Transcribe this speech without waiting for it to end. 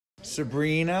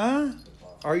Sabrina,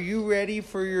 are you ready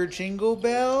for your jingle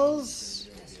bells?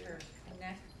 Is her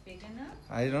neck big enough?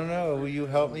 I don't know. Will you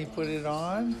help me put it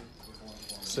on?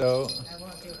 So. I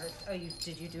won't do her. Oh,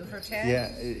 did you do her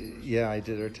tag? Yeah, I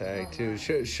did her tag too.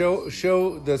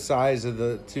 Show the size of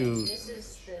the two. This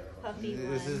is the puppy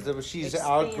one. This is the. She's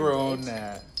Expanded. outgrown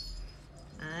that.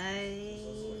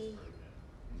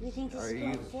 You think this is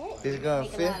going to fit? Is it gonna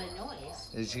Make fit? a lot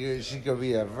of noise. She's gonna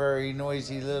be a very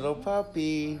noisy little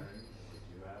puppy.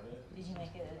 Did you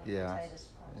make it Yeah. as tight as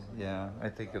possible? Yeah, I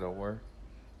think it'll work.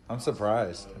 I'm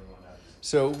surprised.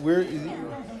 So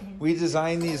we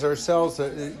designed these ourselves.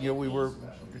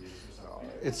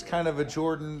 It's kind of a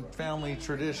Jordan family Get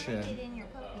tradition. in your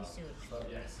puppy suit.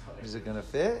 Is it gonna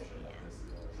fit?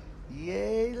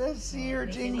 Yay! Let's see her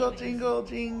jingle, jingle,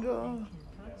 jingle. I'm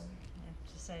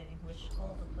deciding which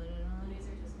hole to put it on.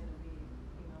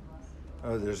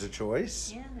 Oh, there's a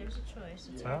choice. Yeah, there's a choice.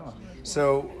 It's Oh. hard to look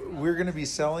So we're going to be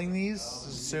selling these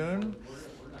soon.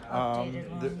 Updated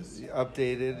ones.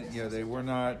 Updated. They were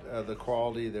not the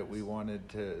quality that we wanted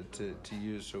to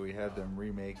use, so we had them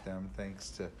remake them. Thanks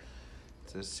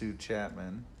to Sue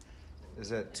Chapman. Is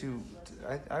that too?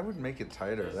 I would make it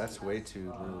tighter. That's way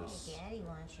too loose. Daddy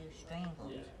wants you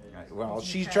strangled. Well,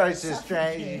 she try tries to to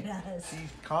suffocate strangle. us. She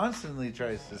constantly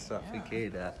tries to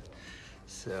suffocate us.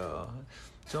 So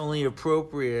it's only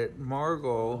appropriate,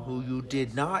 Margaux, who you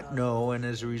did not know, and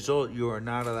as a result, you are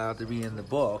not allowed to be in the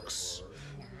books.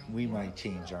 We might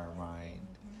change our mind.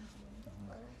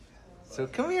 So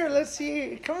come here. Let's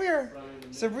see. Come here,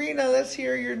 Sabrina. Let's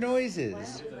hear your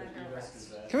noises.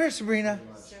 Come here, Sabrina.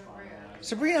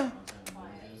 Sabrina,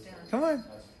 come on.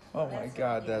 Oh my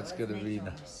God, that's gonna be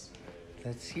nice.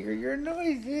 Let's hear your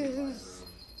noises.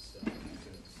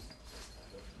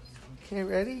 Okay,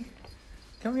 ready?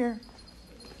 Come here.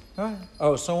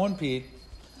 Oh, someone peed.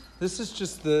 This is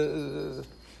just the.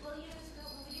 Well, you just go,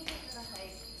 when you get to the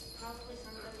hike, probably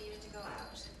some of them needed to go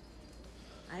out.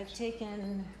 I've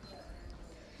taken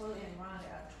Chloe and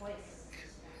Rhonda out twice.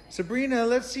 Sabrina,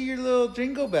 let's see your little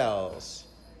jingle bells.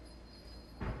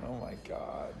 Oh my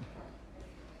God.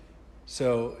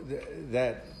 So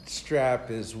that strap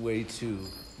is way too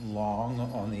long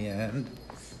on the end.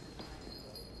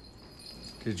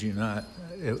 Did you not?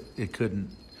 It couldn't.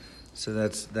 So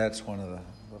that's one of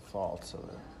the faults of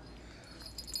it.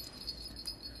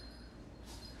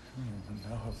 I don't even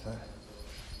know if that.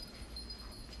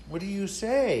 What do you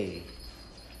say?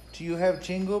 Do you have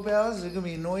jingle bells? Is it gonna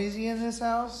be noisy in this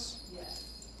house? Yes.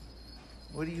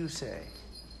 What do you say?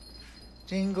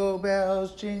 Jingle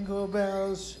bells,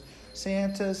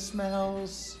 Santa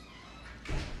smells.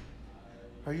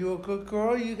 Are you a good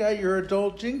girl? You got your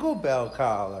adult jingle bell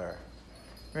collar.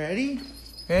 Ready?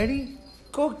 Ready?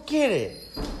 Go get it.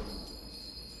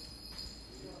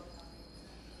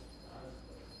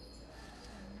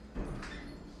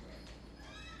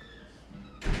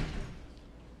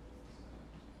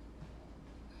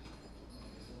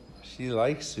 She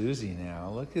likes Susie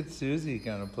now. Look at Susie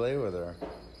gonna play with her.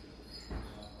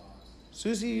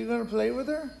 Susie, you gonna play with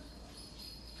her?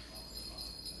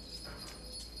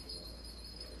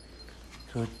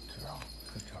 Good girl.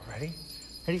 Good girl. Ready?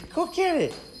 Ready? Go get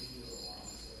it.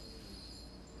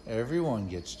 Everyone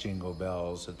gets jingle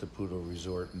bells at the Poodle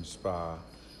Resort and Spa.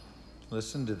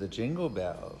 Listen to the jingle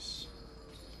bells.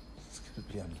 It's gonna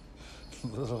be a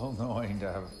little annoying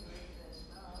to have.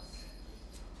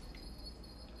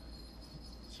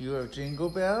 Do you have jingle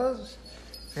bells?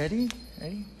 Ready?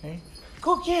 Ready? Ready?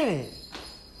 Go get it.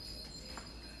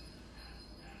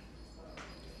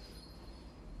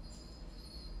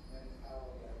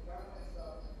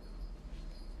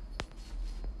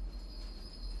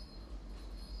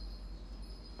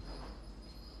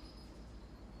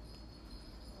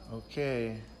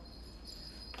 Okay.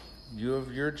 You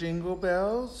have your jingle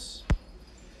bells?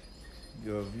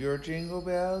 You have your jingle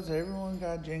bells? Everyone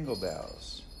got jingle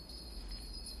bells.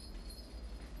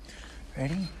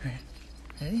 Ready?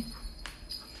 Ready?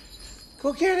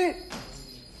 Go get it.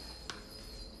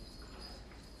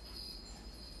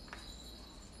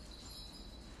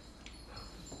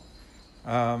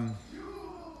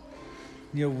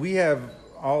 We have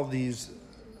all these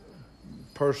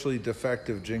partially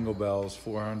defective jingle bells,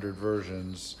 400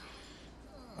 versions.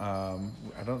 I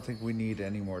don't think we need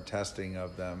any more testing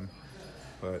of them,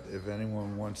 but if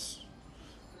anyone wants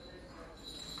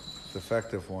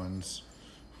defective ones,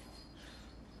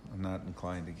 I'm not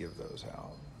inclined to give those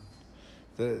out.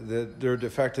 They're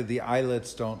defective. The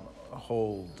eyelets don't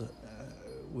hold,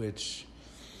 which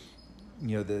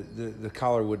the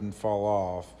collar wouldn't fall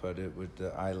off, but it would.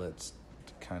 The eyelets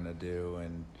kind of do,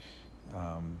 and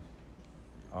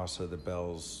also the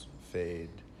bells fade.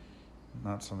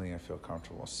 not something I feel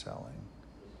comfortable selling.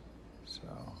 So,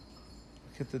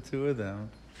 look at the two of them.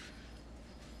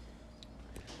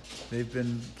 They've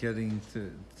been getting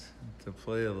to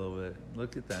play a little bit.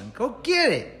 Look at them. Go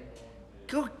get it!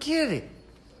 Go get it!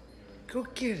 Go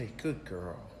get it, good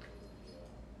girl.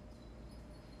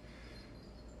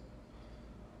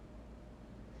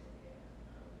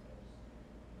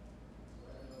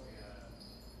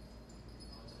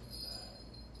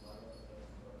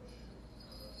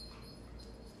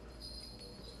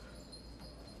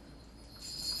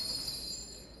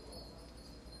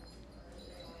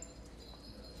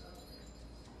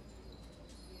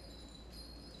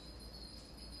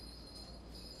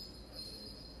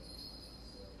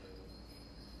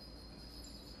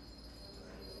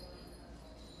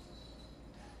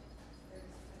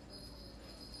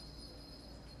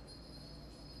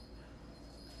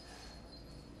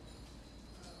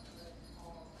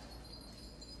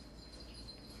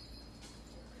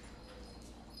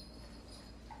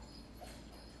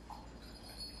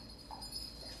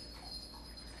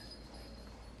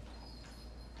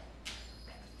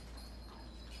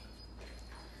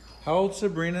 How old's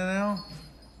Sabrina now?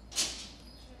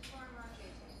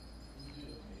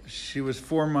 She was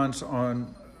 4 months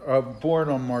on, born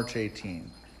on March 18.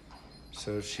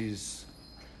 So she's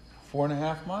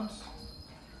 4.5 months?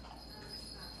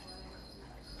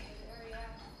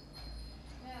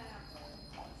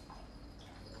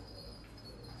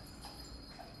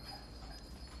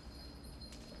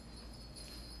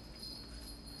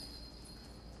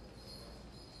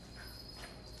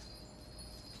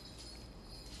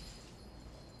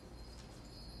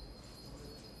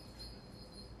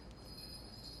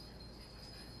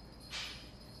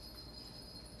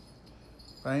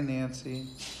 Bye, Nancy.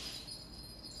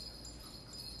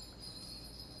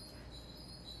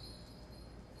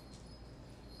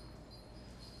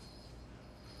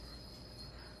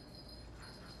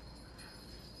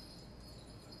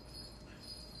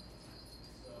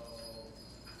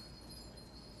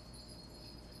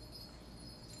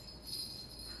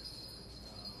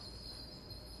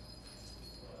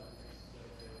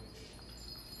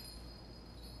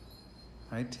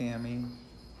 Hi, Tammy.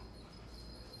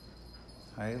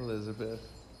 Hi, Elizabeth.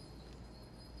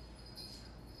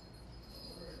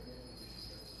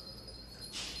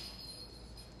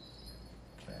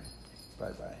 Okay,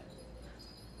 bye-bye.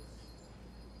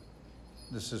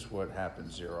 This is what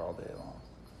happens here all day long.